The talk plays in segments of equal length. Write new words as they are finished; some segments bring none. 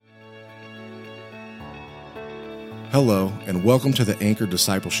Hello, and welcome to the Anchor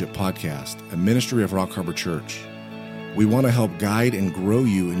Discipleship Podcast, a ministry of Rock Harbor Church. We want to help guide and grow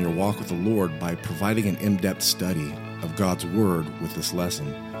you in your walk with the Lord by providing an in-depth study of God's Word with this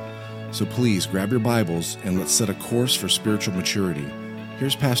lesson. So please grab your Bibles and let's set a course for spiritual maturity.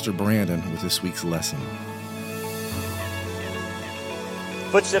 Here's Pastor Brandon with this week's lesson.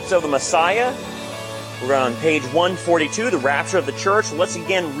 Footsteps of the Messiah. We're on page 142, the rapture of the church. Let's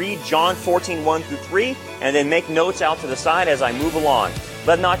again read John 14, 1 through 3, and then make notes out to the side as I move along.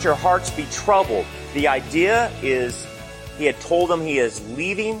 Let not your hearts be troubled. The idea is, he had told them he is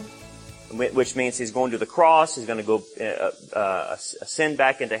leaving, which means he's going to the cross. He's going to go ascend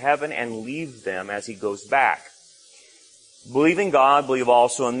back into heaven and leave them as he goes back. Believe in God, believe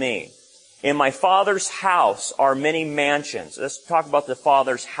also in me. In my Father's house are many mansions. Let's talk about the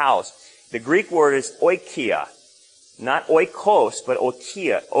Father's house. The Greek word is oikia, not oikos, but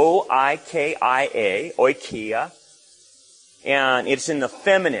oikia, O-I-K-I-A, oikia. And it's in the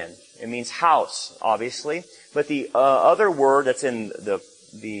feminine. It means house, obviously. But the other word that's in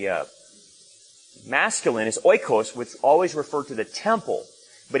the masculine is oikos, which always referred to the temple.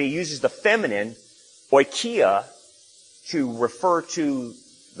 But he uses the feminine, oikia, to refer to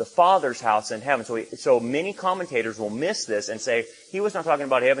the Father's house in heaven. So many commentators will miss this and say, he was not talking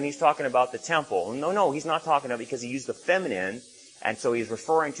about heaven, he's talking about the temple. No, he's not talking about it because he used the feminine, and so he's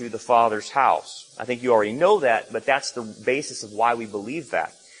referring to the Father's house. I think you already know that, but that's the basis of why we believe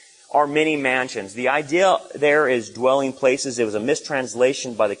that. Are many mansions. The idea there is dwelling places. It was a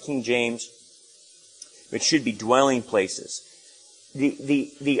mistranslation by the King James. It should be dwelling places.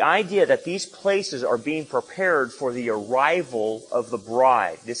 The idea that these places are being prepared for the arrival of the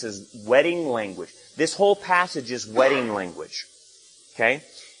bride. This is wedding language. This whole passage is wedding language. Okay?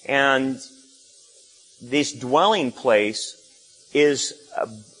 And this dwelling place is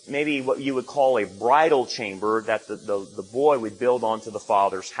maybe what you would call a bridal chamber that the boy would build onto the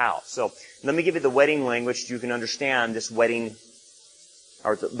father's house. So let me give you the wedding language so you can understand this wedding,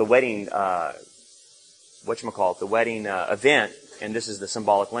 or the wedding, the wedding event. And this is the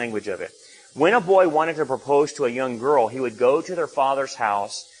symbolic language of it. When a boy wanted to propose to a young girl, he would go to their father's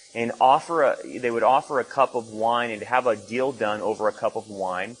house and they would offer a cup of wine and have a deal done over a cup of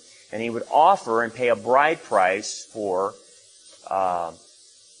wine. And he would offer and pay a bride price for a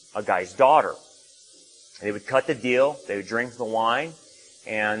guy's daughter. And they would cut the deal. They would drink the wine.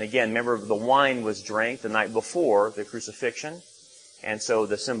 And again, remember, the wine was drank the night before the crucifixion. And so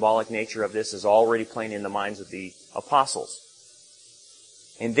the symbolic nature of this is already plain in the minds of the apostles.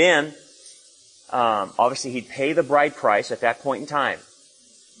 And then, obviously, he'd pay the bride price at that point in time.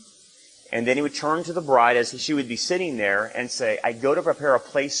 And then he would turn to the bride as she would be sitting there and say, I go to prepare a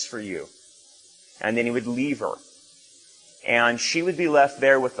place for you. And then he would leave her. And she would be left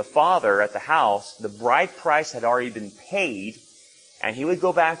there with the father at the house. The bride price had already been paid. And he would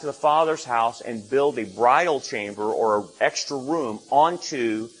go back to the father's house and build a bridal chamber or an extra room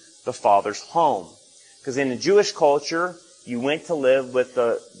onto the father's home. Because in the Jewish culture, you went to live with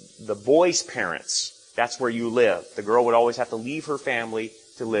the boy's parents. That's where you lived. The girl would always have to leave her family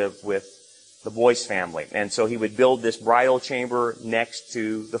to live with the boy's family. And so he would build this bridal chamber next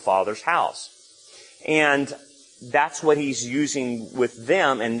to the father's house. And that's what he's using with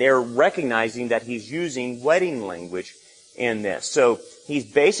them, and they're recognizing that he's using wedding language in this. So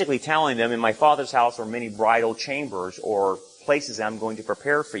he's basically telling them, in my father's house are many bridal chambers or places I'm going to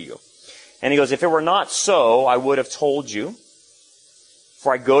prepare for you. And he goes, if it were not so, I would have told you,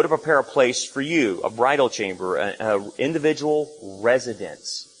 for I go to prepare a place for you, a bridal chamber, an individual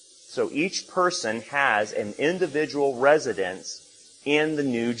residence. So each person has an individual residence in the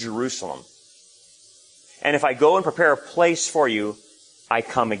New Jerusalem. And if I go and prepare a place for you, I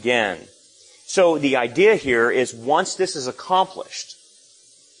come again. So the idea here is once this is accomplished,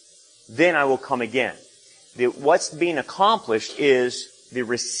 then I will come again. What's being accomplished is the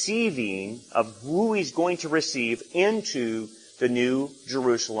receiving of who he's going to receive into the New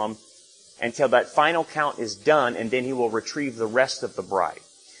Jerusalem until that final count is done, and then he will retrieve the rest of the bride.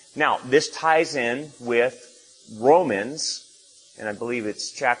 Now, this ties in with Romans, and I believe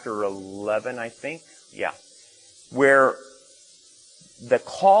it's chapter 11, I think. Yeah. Where the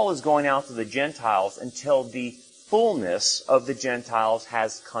call is going out to the Gentiles until the fullness of the Gentiles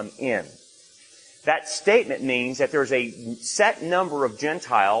has come in. That statement means that there's a set number of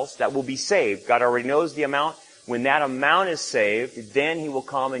Gentiles that will be saved. God already knows the amount. When that amount is saved, then he will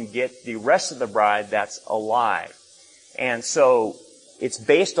come and get the rest of the bride that's alive. And so it's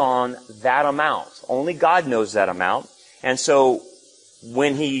based on that amount. Only God knows that amount. And so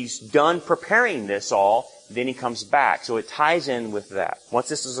when he's done preparing this all, then he comes back. So it ties in with that. Once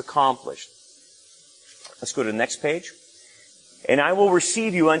this is accomplished. Let's go to the next page. And I will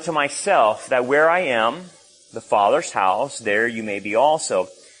receive you unto myself, that where I am, the Father's house, there you may be also.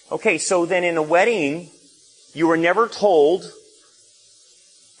 Okay, so then in a wedding, you were never told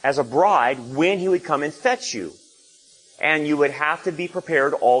as a bride when he would come and fetch you. And you would have to be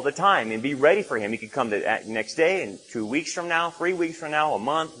prepared all the time and be ready for him. He could come the next day, and 2 weeks from now, 3 weeks from now, a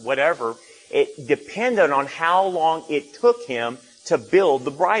month, whatever. It depended on how long it took him to build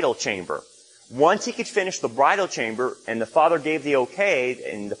the bridal chamber. Once he could finish the bridal chamber, and the father gave the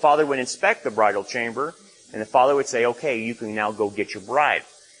okay, and the father would inspect the bridal chamber, and the father would say, okay, you can now go get your bride.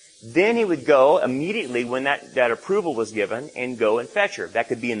 Then he would go immediately when that approval was given and go and fetch her. That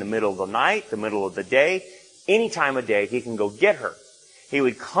could be in the middle of the night, the middle of the day, any time of day he can go get her. He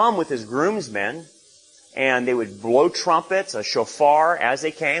would come with his groomsmen, and they would blow trumpets, a shofar as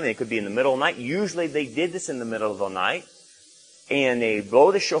they came. They could be in the middle of the night. Usually they did this in the middle of the night. And they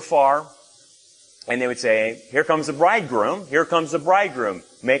blow the shofar, and they would say, here comes the bridegroom, here comes the bridegroom.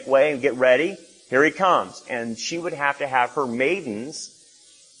 Make way and get ready. Here he comes. And she would have to have her maidens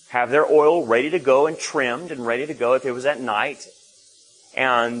have their oil ready to go and trimmed and ready to go if it was at night.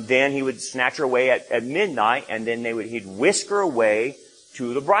 And then he would snatch her away at midnight, and then he'd whisk her away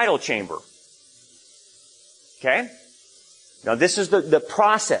to the bridal chamber. Okay? Now this is the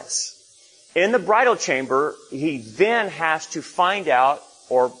process. In the bridal chamber, he then has to find out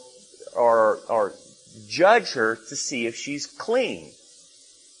or judge her to see if she's clean.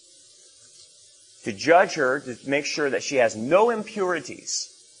 To judge her, to make sure that she has no impurities.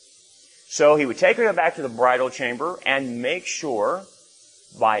 So he would take her back to the bridal chamber and make sure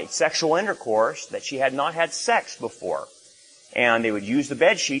by sexual intercourse that she had not had sex before. And they would use the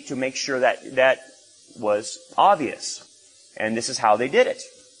bed sheet to make sure that was obvious. And this is how they did it.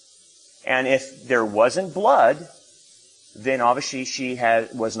 And if there wasn't blood, then obviously she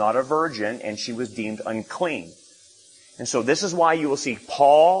was not a virgin and she was deemed unclean. And so this is why you will see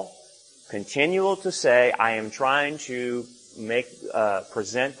Paul continue to say, I am trying to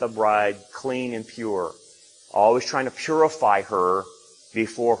present the bride clean and pure. Always trying to purify her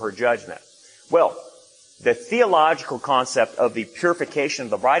before her judgment. Well, the theological concept of the purification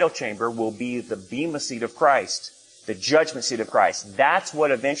of the bridal chamber will be the bema seat of Christ, the judgment seat of Christ. That's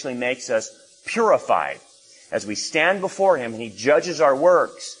what eventually makes us purified. As we stand before him and he judges our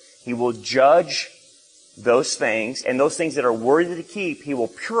works, he will judge those things, and those things that are worthy to keep, he will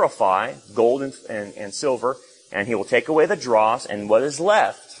purify, gold and silver, and he will take away the dross, and what is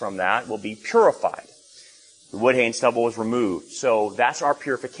left from that will be purified. The wood, hay, and stubble is removed. So that's our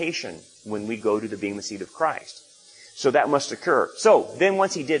purification when we go to the bema seat of Christ. So that must occur. So then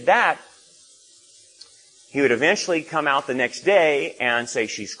once he did that, he would eventually come out the next day and say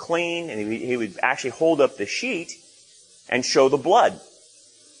she's clean, and he would actually hold up the sheet and show the blood.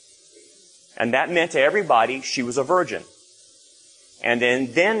 And that meant to everybody she was a virgin. And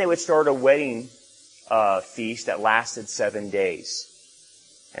then they would start a wedding feast that lasted 7 days.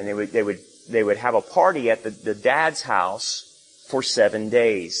 And they would have a party at the dad's house for 7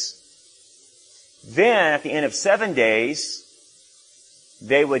 days. Then, at the end of 7 days,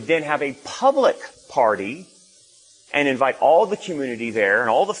 they would then have a public party and invite all the community there and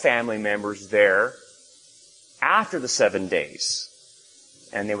all the family members there after the 7 days.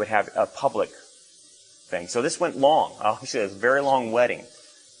 And they would have a public thing. So this went long. Obviously, it was a very long wedding.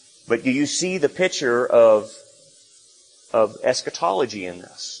 But do you see the picture of eschatology in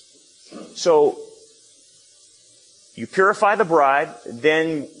this? So, you purify the bride,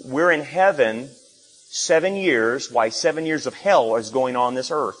 then we're in heaven 7 years, while 7 years of hell is going on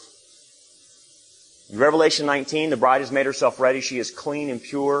this earth. In Revelation 19, the bride has made herself ready. She is clean and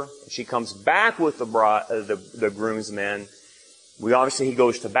pure. She comes back with the groomsmen. He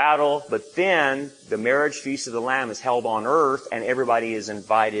goes to battle, but then the marriage feast of the Lamb is held on earth, and everybody is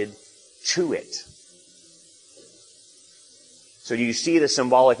invited to it. So you see the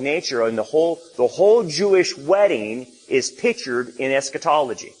symbolic nature, and the whole Jewish wedding is pictured in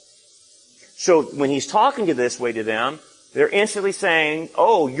eschatology. So when he's talking this way to them, they're instantly saying,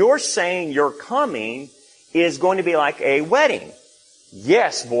 oh, you're saying your coming is going to be like a wedding.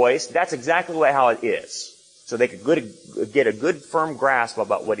 Yes, boys, that's exactly how it is. So they could get a good firm grasp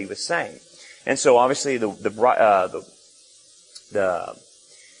about what he was saying. And so obviously the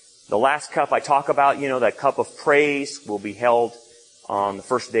last cup I talk about, that cup of praise will be held on the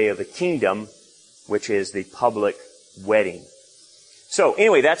first day of the kingdom, which is the public wedding. So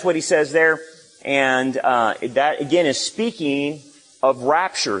anyway, that's what he says there. And that again is speaking of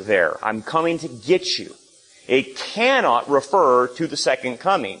rapture there. I'm coming to get you. It cannot refer to the second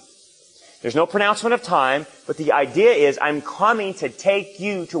coming. There's no pronouncement of time, but the idea is I'm coming to take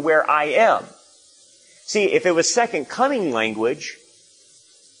you to where I am. See, if it was second coming language,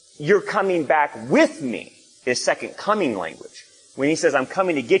 you're coming back with me is second coming language. When he says, I'm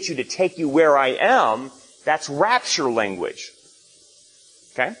coming to get you to take you where I am, that's rapture language.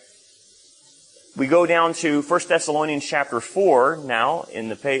 Okay? We go down to 1 Thessalonians chapter 4 now in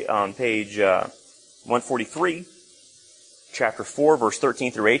the on page 143. Chapter 4, verse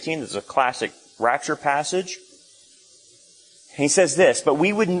 13 through 18. This is a classic rapture passage. He says this, but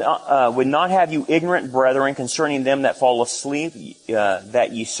we would not have you ignorant, brethren, concerning them that fall asleep, that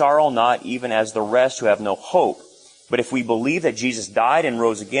ye sorrow not, even as the rest who have no hope. But if we believe that Jesus died and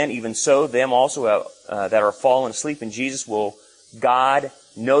rose again, even so, them also that are fallen asleep in Jesus will God,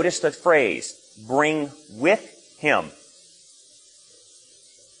 notice the phrase, bring with Him.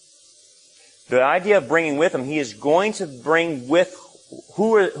 The idea of bringing with Him, He is going to bring with,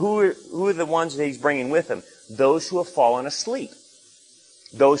 who are the ones that He's bringing with Him? Those who have fallen asleep.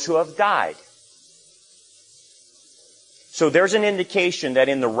 Those who have died. So there's an indication that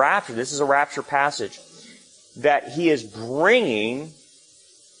in the rapture, this is a rapture passage, that He is bringing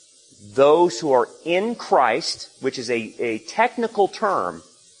those who are in Christ, which is a technical term.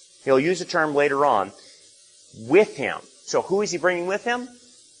 He'll use the term later on, with Him. So who is He bringing with Him?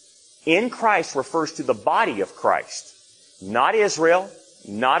 In Christ refers to the body of Christ. Not Israel,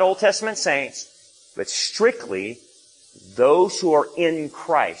 not Old Testament saints, but strictly those who are in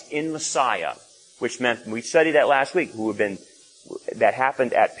Christ, in Messiah, which meant, we studied that last week, that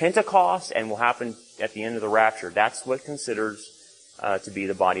happened at Pentecost and will happen at the end of the rapture. That's what considers to be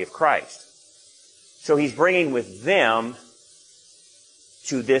the body of Christ. So He's bringing with them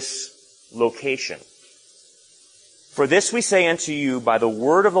to this location. For this we say unto you by the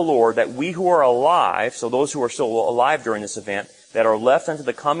word of the Lord, that we who are alive, so those who are still alive during this event, that are left unto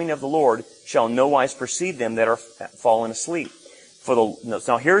the coming of the Lord, shall no wise precede them that are fallen asleep.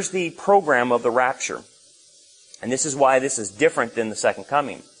 Now here's the program of the rapture. And this is why this is different than the second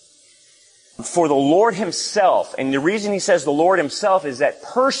coming. For the Lord Himself, and the reason He says the Lord Himself is that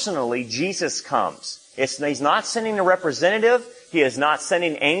personally Jesus comes. He's not sending a representative. He is not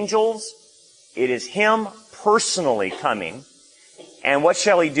sending angels. It is Him personally coming. And what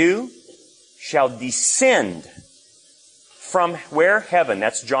shall He do? Shall descend from where? Heaven.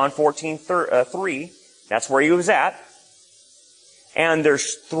 That's John 14:3. That's where He was at. And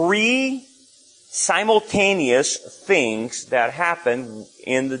there's three simultaneous things that happen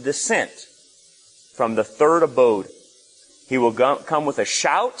in the descent from the third abode. He will come with a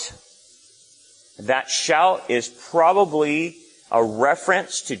shout. That shout is probably a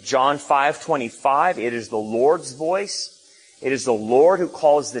reference to John 5:25. It is the Lord's voice. It is the Lord who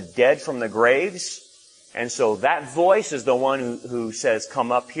calls the dead from the graves. And so that voice is the one who says,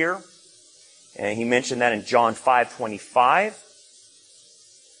 come up here. And He mentioned that in John 5:25.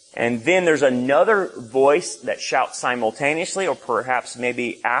 And then there's another voice that shouts simultaneously, or perhaps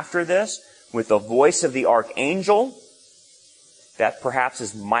maybe after this, with the voice of the archangel. That perhaps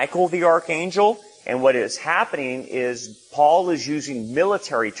is Michael the archangel. And what is happening is Paul is using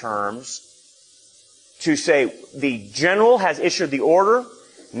military terms to say the general has issued the order.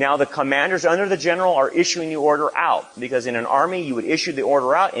 Now the commanders under the general are issuing the order out. Because in an army you would issue the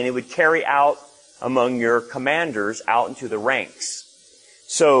order out and it would carry out among your commanders out into the ranks.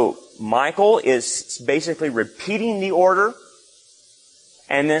 So Michael is basically repeating the order.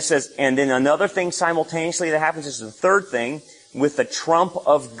 And then it says, and then another thing simultaneously that happens is the third thing, with the trump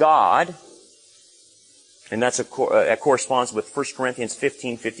of God. And that corresponds with 1 Corinthians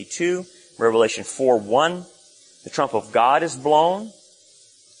 15:52, Revelation 4:1. The trump of God is blown.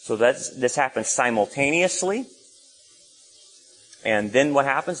 So this happens simultaneously. And then what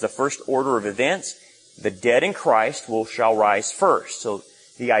happens? The first order of events, the dead in Christ shall rise first. So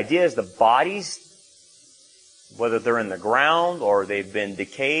the idea is the bodies, whether they're in the ground or they've been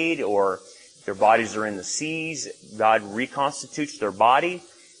decayed or their bodies are in the seas, God reconstitutes their body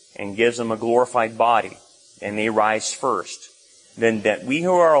and gives them a glorified body. And they rise first. Then that we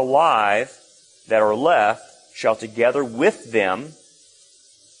who are alive, that are left, shall together with them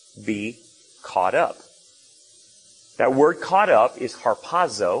be caught up. That word caught up is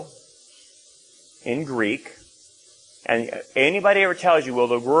harpazo in Greek. And anybody ever tells you, well,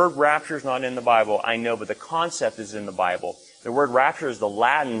 the word rapture is not in the Bible, I know, but the concept is in the Bible. The word rapture is the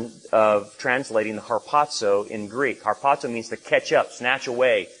Latin of translating the harpazo in Greek. Harpazo means to catch up, snatch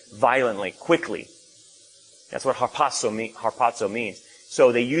away, violently, quickly. That's what harpazo means.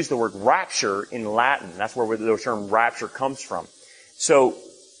 So they use the word rapture in Latin. That's where the term rapture comes from. So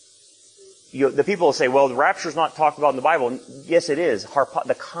the people will say, well, the rapture is not talked about in the Bible. Yes, it is.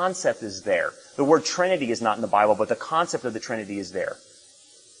 The concept is there. The word Trinity is not in the Bible, but the concept of the Trinity is there.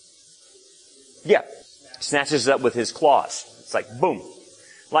 Yeah. Snatches it up with his claws. It's like boom.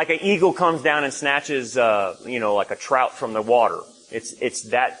 Like an eagle comes down and snatches, like a trout from the water. It's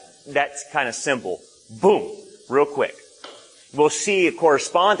that's kind of simple. Boom. Real quick. We'll see a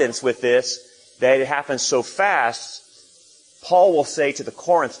correspondence with this, that it happens so fast. Paul will say to the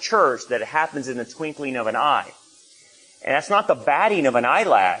Corinth church that it happens in the twinkling of an eye. And that's not the batting of an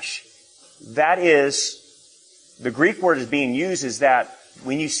eyelash. That is, the Greek word is being used is that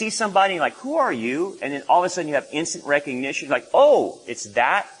when you see somebody, like, who are you? And then all of a sudden you have instant recognition, like, oh, it's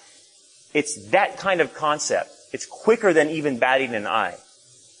that kind of concept. It's quicker than even batting an eye.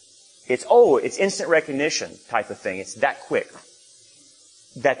 It's instant recognition type of thing. It's that quick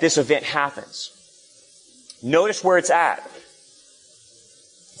that this event happens. Notice where it's at.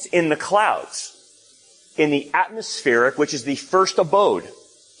 It's in the clouds, in the atmospheric, which is the first abode.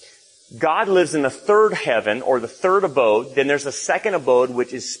 God lives in the third heaven, or the third abode. Then there's a second abode,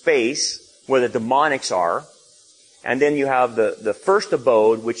 which is space, where the demonics are. And then you have the first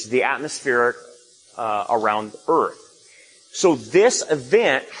abode, which is the atmospheric around earth. So this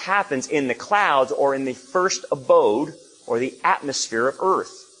event happens in the clouds, or in the first abode, or the atmosphere of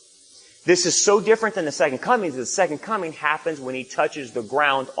earth. This is so different than the second coming, because the second coming happens when he touches the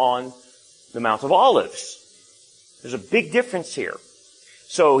ground on the Mount of Olives. There's a big difference here.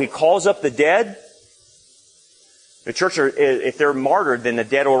 So he calls up the dead. The church, if they're martyred, then the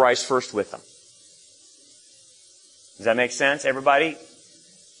dead will rise first with them. Does that make sense, everybody?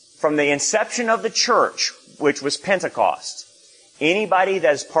 From the inception of the church, which was Pentecost, anybody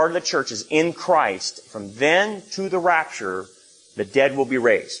that is part of the church is in Christ. From then to the rapture, the dead will be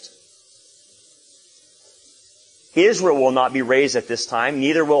raised. Israel will not be raised at this time,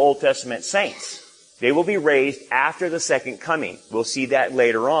 neither will Old Testament saints. They will be raised after the second coming. We'll see that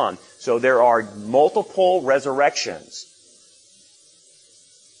later on. So there are multiple resurrections.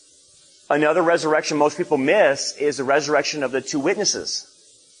 Another resurrection most people miss is the resurrection of the two witnesses.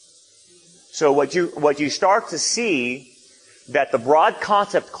 So what you start to see, that the broad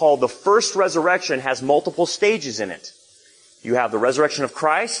concept called the first resurrection has multiple stages in it. You have the resurrection of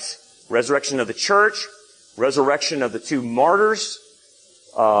Christ, resurrection of the church, resurrection of the two martyrs,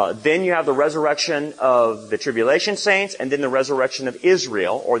 then you have the resurrection of the tribulation saints, and then the resurrection of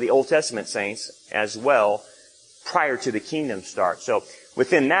Israel, or the Old Testament saints, as well, prior to the kingdom start. So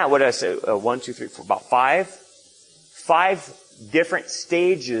within that, what did I say? 1, 2, 3, 4, about five different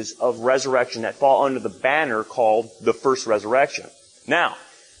stages of resurrection that fall under the banner called the first resurrection. Now,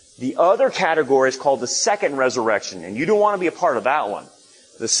 the other category is called the second resurrection, and you don't want to be a part of that one.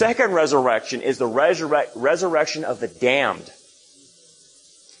 The second resurrection is the resurrection of the damned.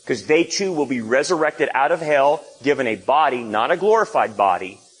 Because they too will be resurrected out of hell, given a body, not a glorified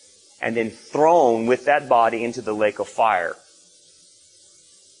body, and then thrown with that body into the lake of fire.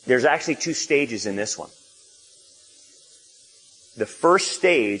 There's actually two stages in this one. The first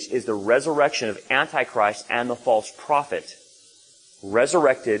stage is the resurrection of Antichrist and the false prophet,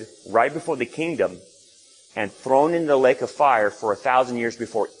 resurrected right before the kingdom and thrown into the lake of fire for 1,000 years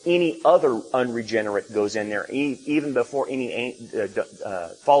before any other unregenerate goes in there, even before any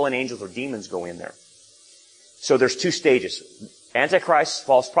fallen angels or demons go in there. So there's two stages. Antichrist,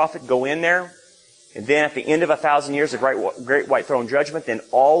 false prophet go in there, and then at the end of 1,000 years, the great white throne judgment, then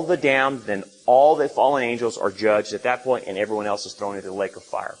all the damned, then all the fallen angels are judged at that point, and everyone else is thrown into the lake of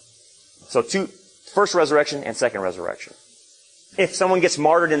fire. So first resurrection and second resurrection. If someone gets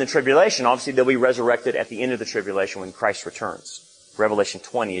martyred in the tribulation, obviously they'll be resurrected at the end of the tribulation when Christ returns. Revelation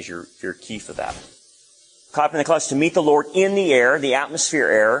 20 is your key for that. Caught up in the clouds to meet the Lord in the air, the atmosphere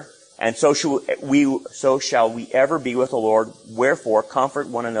air, and so shall we ever be with the Lord. Wherefore, comfort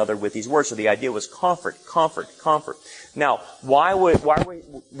one another with these words. So the idea was comfort, comfort, comfort. Now, why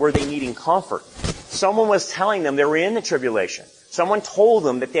were they needing comfort? Someone was telling them they were in the tribulation. Someone told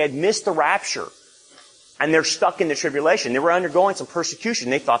them that they had missed the rapture. And they're stuck in the tribulation. They were undergoing some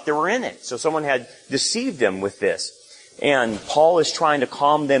persecution. They thought they were in it. So someone had deceived them with this. And Paul is trying to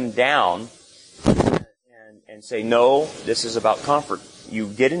calm them down and say, no, this is about comfort. You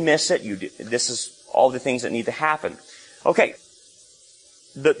didn't miss it. This is all the things that need to happen. Okay.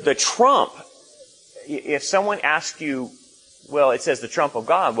 The trump, if someone asks you, well, it says the trump of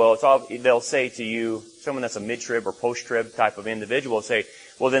God. Well, they'll say to you, someone that's a mid-trib or post-trib type of individual will say,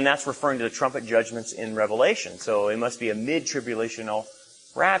 well, then that's referring to the trumpet judgments in Revelation. So it must be a mid-tribulational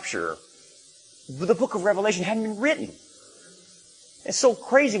rapture. But the book of Revelation hadn't been written. It's so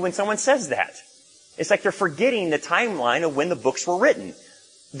crazy when someone says that. It's like they're forgetting the timeline of when the books were written.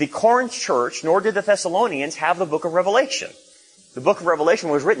 The Corinth church, nor did the Thessalonians, have the book of Revelation. The book of Revelation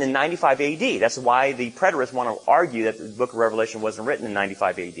was written in 95 AD. That's why the preterists want to argue that the book of Revelation wasn't written in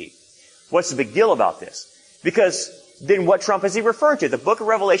 95 AD. What's the big deal about this? Because then what trump is he referring to? The book of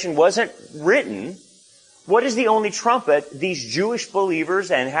Revelation wasn't written. What is the only trumpet these Jewish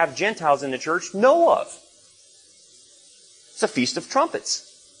believers and have Gentiles in the church know of? It's a Feast of Trumpets.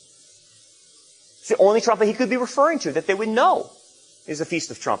 It's the only trumpet he could be referring to that they would know is the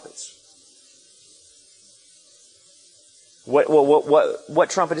Feast of Trumpets. What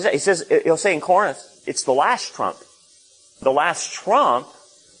trumpet is that? He'll say in Corinth, it's the last trump. The last trump,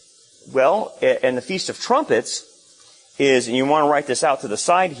 well, and the Feast of Trumpets is, and you want to write this out to the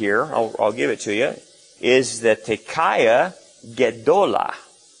side here, I'll give it to you, is the Tekaya Gedola.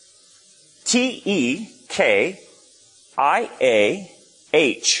 T-E-K-I-A-H.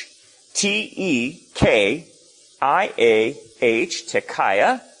 T-E-K-I-A-H,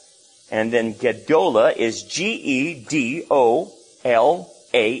 Tekaya. And then Gedola is G-E-D-O-L-A-H.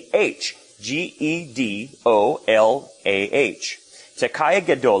 G-E-D-O-L-A-H. Tekaya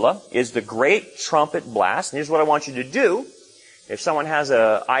Gedola is the great trumpet blast. And here's what I want you to do. If someone has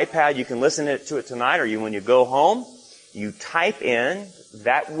an iPad, you can listen to it tonight, or when you go home, you type in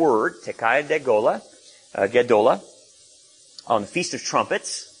that word, Tekaya Gedola, on the Feast of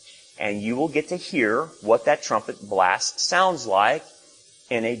Trumpets, and you will get to hear what that trumpet blast sounds like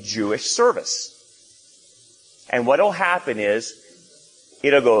in a Jewish service. And what will happen is,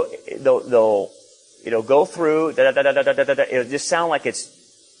 it'll go through, it'll just sound like it's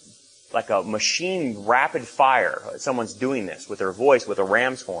like a machine rapid fire. Someone's doing this with their voice, with a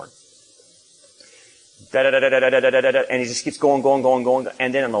ram's horn. And it just keeps going.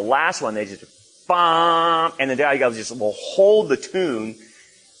 And then on the last one, they just, bam, and the guy just will hold the tune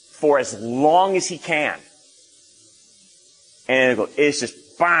for as long as he can. And it's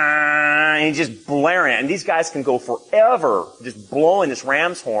just, bam, and he's just blaring it. And these guys can go forever just blowing this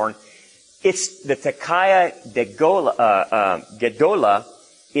ram's horn. It's the Tekaya Gedola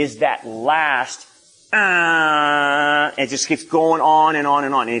is that last, and it just keeps going on and on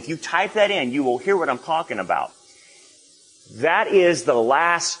and on. And if you type that in, you will hear what I'm talking about. That is the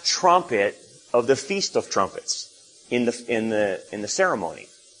last trumpet of the Feast of Trumpets in the ceremony.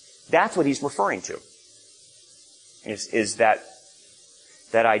 That's what he's referring to. Is that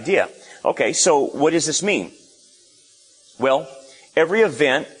idea. Okay, so what does this mean? Well, every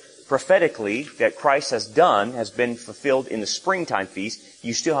event prophetically that Christ has done has been fulfilled in the springtime feast.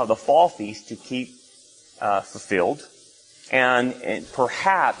 You still have the fall feast to keep fulfilled. And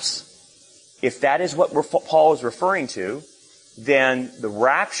perhaps, if that is what Paul is referring to, then the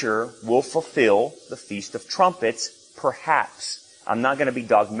rapture will fulfill the Feast of Trumpets, perhaps. I'm not going to be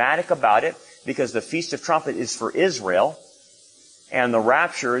dogmatic about it, because the Feast of Trumpets is for Israel. And the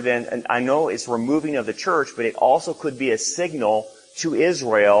rapture, then, and I know it's removing of the church, but it also could be a signal to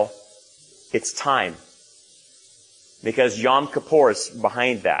Israel, it's time. Because Yom Kippur is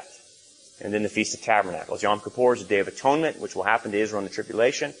behind that. And then the Feast of Tabernacles. Yom Kippur is the Day of Atonement, which will happen to Israel in the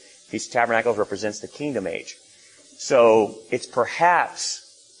tribulation. Feast of Tabernacles represents the kingdom age. So it's perhaps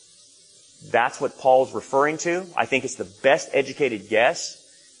that's what Paul's referring to. I think it's the best educated guess.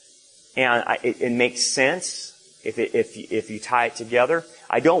 And it makes sense if you tie it together.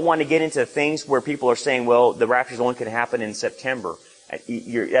 I don't want to get into things where people are saying, well, the rapture is only going to happen in September.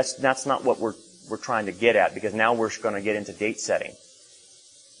 That's not what we're trying to get at, because now we're going to get into date setting.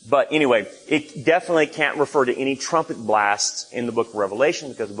 But anyway, it definitely can't refer to any trumpet blasts in the book of Revelation,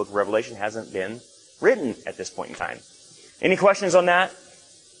 because the book of Revelation hasn't been written at this point in time. Any questions on that?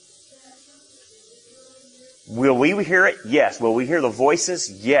 Will we hear it? Yes. Will we hear the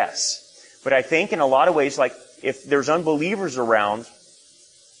voices? Yes. But I think in a lot of ways, like if there's unbelievers around,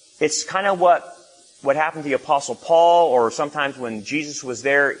 it's kind of what happened to the Apostle Paul, or sometimes when Jesus was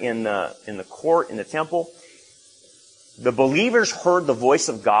there in the court, in the temple. The believers heard the voice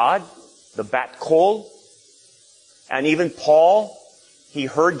of God, the bat kol, and even Paul, he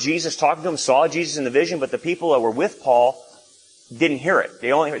heard Jesus talking to him, saw Jesus in the vision, but the people that were with Paul didn't hear it.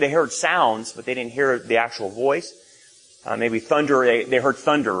 They heard sounds, but they didn't hear the actual voice. Maybe thunder, they heard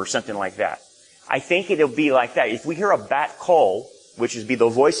thunder or something like that. I think it'll be like that. If we hear a bat kol, which would be the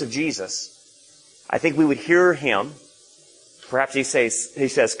voice of Jesus, I think we would hear him. Perhaps he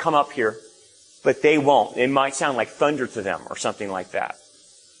says, come up here. But they won't. It might sound like thunder to them or something like that.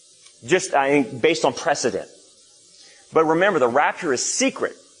 Just, I think, based on precedent. But remember, the rapture is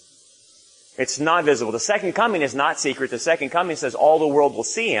secret. It's not visible. The second coming is not secret. The second coming says all the world will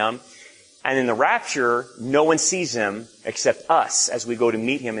see him. And in the rapture, no one sees him except us as we go to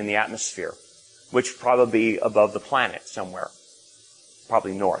meet him in the atmosphere, which probably be above the planet somewhere.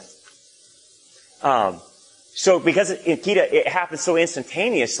 Probably north. So because it happens so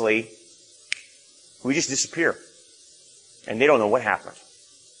instantaneously, we just disappear. And they don't know what happened.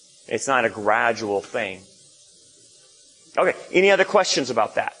 It's not a gradual thing. Okay, any other questions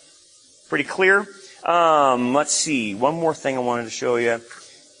about that? Pretty clear? Let's see. One more thing I wanted to show you.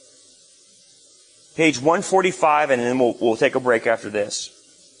 Page 145, and then we'll take a break after this.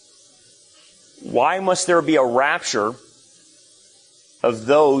 Why must there be a rapture of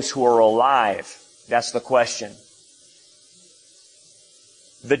those who are alive? That's the question.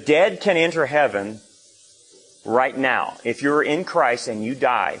 The dead can enter heaven right now. If you're in Christ and you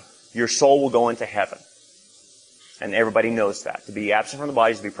die, your soul will go into heaven. And everybody knows that. To be absent from the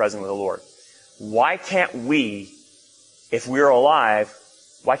body is to be present with the Lord. Why can't we, if we're alive,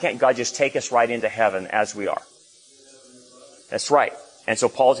 why can't God just take us right into heaven as we are? That's right. And so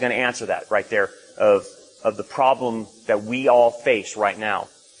Paul's going to answer that right there of the problem that we all face right now.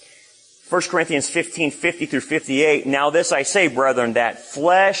 1 Corinthians 15:50 through 58. Now this I say, brethren, that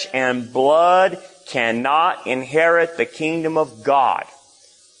flesh and blood cannot inherit the kingdom of God.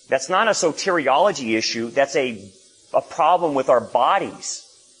 That's not a soteriology issue. That's a problem with our bodies.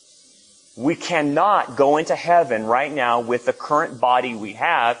 We cannot go into heaven right now with the current body we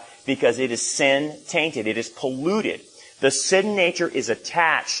have because it is sin tainted. It is polluted. The sin nature is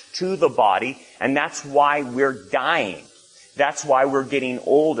attached to the body, and that's why we're dying. That's why we're getting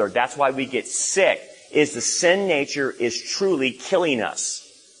older. That's why we get sick, is the sin nature is truly killing us.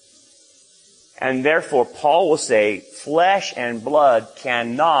 And therefore, Paul will say, flesh and blood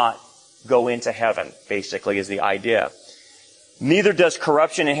cannot go into heaven, basically, is the idea. Neither does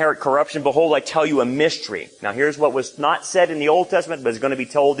corruption inherit corruption. Behold, I tell you a mystery. Now, here's what was not said in the Old Testament, but is going to be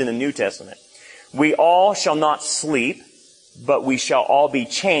told in the New Testament. We all shall not sleep, but we shall all be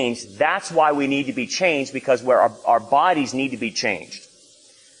changed. That's why we need to be changed, because our bodies need to be changed.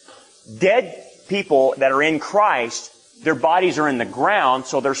 Dead people that are in Christ, their bodies are in the ground,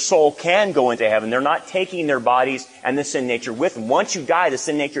 so their soul can go into heaven. They're not taking their bodies and the sin nature with them. Once you die, the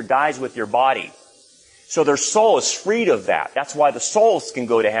sin nature dies with your body. So their soul is freed of that. That's why the souls can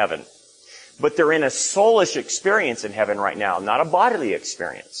go to heaven. But they're in a soulish experience in heaven right now, not a bodily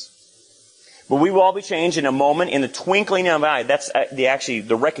experience. But we will all be changed in a moment, in the twinkling of an eye. That's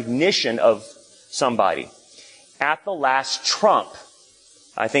the recognition of somebody. At the last trump.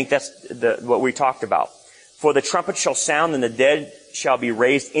 I think that's what we talked about. For the trumpet shall sound, and the dead shall be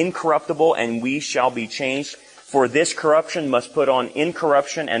raised incorruptible, and we shall be changed. For this corruption must put on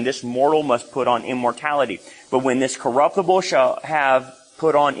incorruption, and this mortal must put on immortality. But when this corruptible shall have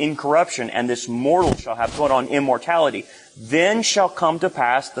put on incorruption, and this mortal shall have put on immortality, then shall come to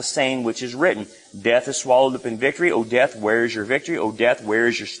pass the saying which is written, Death is swallowed up in victory. O death, where is your victory? O death, where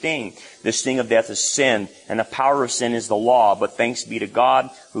is your sting? The sting of death is sin, and the power of sin is the law. But thanks be to God,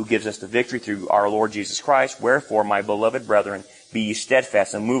 who gives us the victory through our Lord Jesus Christ. Wherefore, my beloved brethren, be ye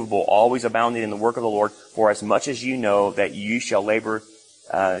steadfast, immovable, always abounding in the work of the Lord, for as much as you know that you shall labor,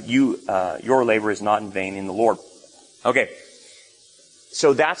 your labor is not in vain in the Lord. Okay.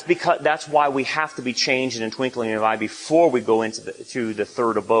 So that's why we have to be changed in a twinkling of an eye before we go into the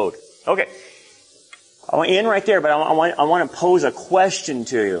third abode. Okay. I want to end right there, but I want to pose a question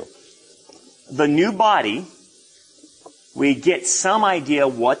to you. The new body, we get some idea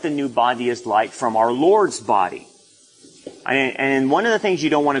what the new body is like from our Lord's body. And one of the things you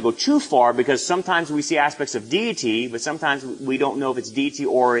don't want to go too far, because sometimes we see aspects of deity, but sometimes we don't know if it's deity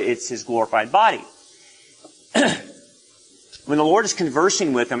or it's His glorified body. When the Lord is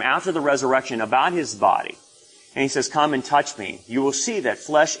conversing with him after the resurrection about His body, and He says, come and touch me, you will see that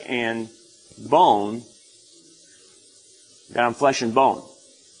flesh and bone, that I'm flesh and bone.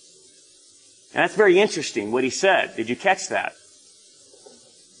 And that's very interesting what He said. Did you catch that?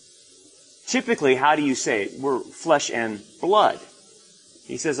 Typically, how do you say it? We're flesh and blood.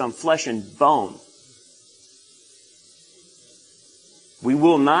 He says, I'm flesh and bone. We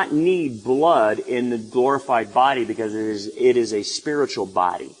will not need blood in the glorified body because it is a spiritual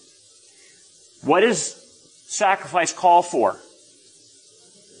body. What does sacrifice call for?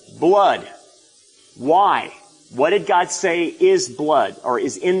 Blood. Why? What did God say is blood, or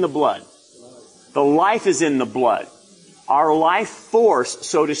is in the blood? The life is in the blood. Our life force,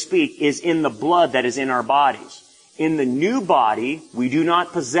 so to speak, is in the blood that is in our bodies. In the new body, we do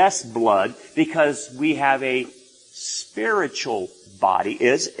not possess blood because we have a spiritual body.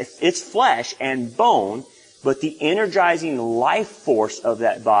 It's flesh and bone, but the energizing life force of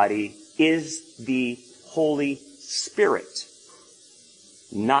that body is the Holy Spirit,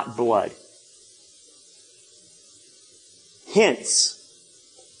 not blood. Hence,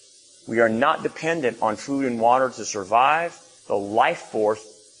 we are not dependent on food and water to survive. The life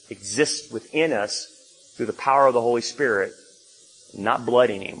force exists within us through the power of the Holy Spirit, not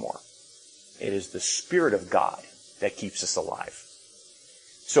blood anymore. It is the Spirit of God that keeps us alive.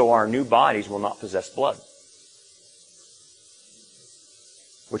 So our new bodies will not possess blood,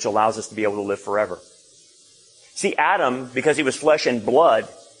 which allows us to be able to live forever. See, Adam, because he was flesh and blood,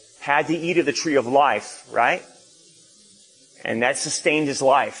 had to eat of the tree of life, right? And that sustained his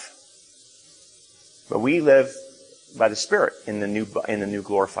life. But we live by the Spirit in the new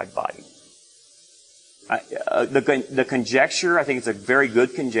glorified body. The conjecture, I think it's a very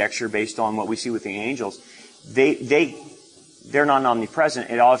good conjecture based on what we see with the angels. They're not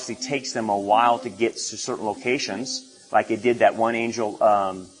omnipresent. It obviously takes them a while to get to certain locations, like it did that one angel.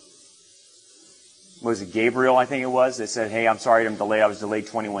 Was it Gabriel? I think it was. That said, "Hey, I'm sorry I'm delayed. I was delayed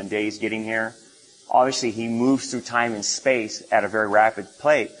 21 days getting here." Obviously, he moves through time and space at a very rapid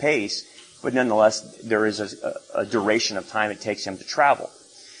pace, but nonetheless, there is a duration of time it takes him to travel.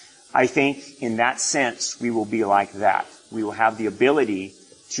 I think in that sense, we will be like that. We will have the ability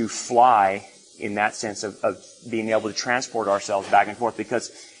to fly in that sense of being able to transport ourselves back and forth,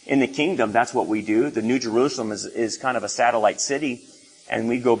 because in the kingdom, that's what we do. The New Jerusalem is kind of a satellite city, and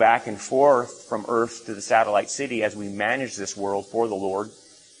we go back and forth from earth to the satellite city as we manage this world for the Lord.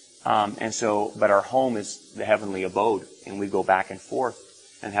 But our home is the heavenly abode, and we go back and forth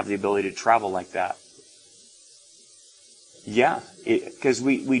and have the ability to travel like that. Yeah, because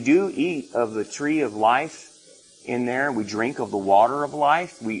we do eat of the tree of life in there. We drink of the water of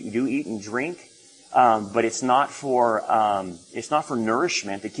life. We do eat and drink, but it's not for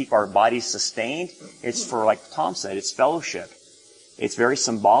nourishment to keep our bodies sustained. It's for, like Tom said, it's fellowship. It's very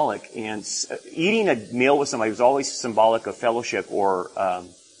symbolic, and eating a meal with somebody was always symbolic of fellowship or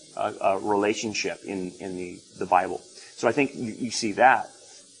a relationship in the Bible. So I think you see that.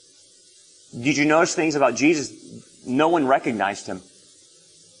 Did you notice things about Jesus? No one recognized him,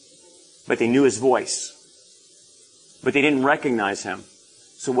 but they knew his voice. But they didn't recognize him.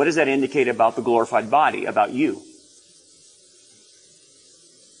 So what does that indicate about the glorified body, about you?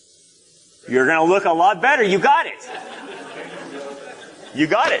 You're going to look a lot better. You got it. You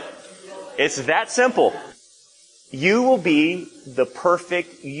got it. It's that simple. You will be the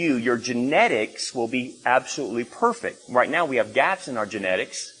perfect you. Your genetics will be absolutely perfect. Right now we have gaps in our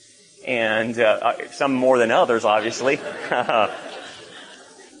genetics, and some more than others, obviously. But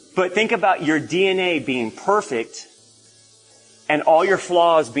think about your DNA being perfect and all your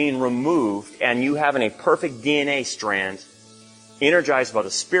flaws being removed, and you having a perfect DNA strand energized by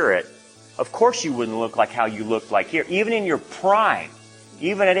the Spirit. Of course you wouldn't look like how you look like here. Even in your prime,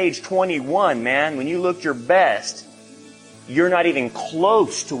 even at age 21, man, when you looked your best, you're not even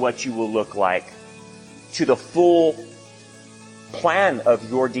close to what you will look like to the full plan of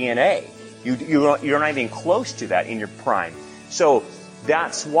your DNA. You're not even close to that in your prime. So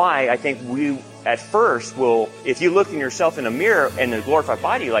that's why I think we, at first, will, if you look in yourself in a mirror in a glorified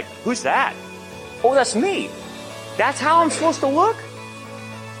body, you're like, who's that? Oh, that's me. That's how I'm supposed to look?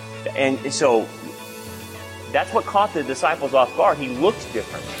 And so that's what caught the disciples off guard. He looked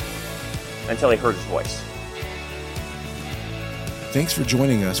different until they heard his voice. Thanks for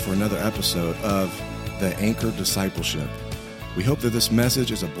joining us for another episode of The Anchor Discipleship. We hope that this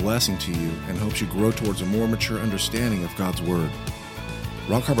message is a blessing to you and helps you grow towards a more mature understanding of God's Word.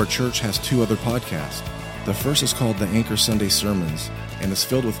 Rock Harbor Church has 2 other podcasts. The first is called The Anchor Sunday Sermons and is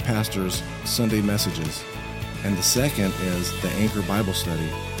filled with pastors' Sunday messages. And the second is The Anchor Bible Study.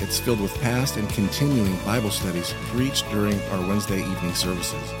 It's filled with past and continuing Bible studies preached during our Wednesday evening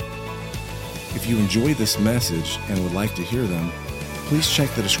services. If you enjoy this message and would like to hear them, please check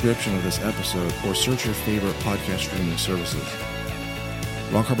the description of this episode or search your favorite podcast streaming services.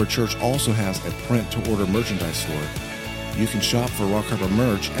 Rock Harbor Church also has a print-to-order merchandise store. You can shop for Rock Harbor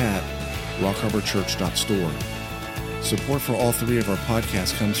merch at rockharborchurch.store. Support for all 3 of our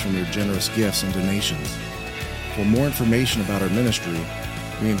podcasts comes from your generous gifts and donations. For more information about our ministry,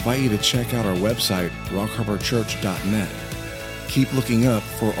 we invite you to check out our website, rockharborchurch.net. Keep looking up,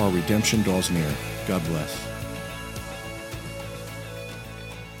 for our redemption draws near. God bless.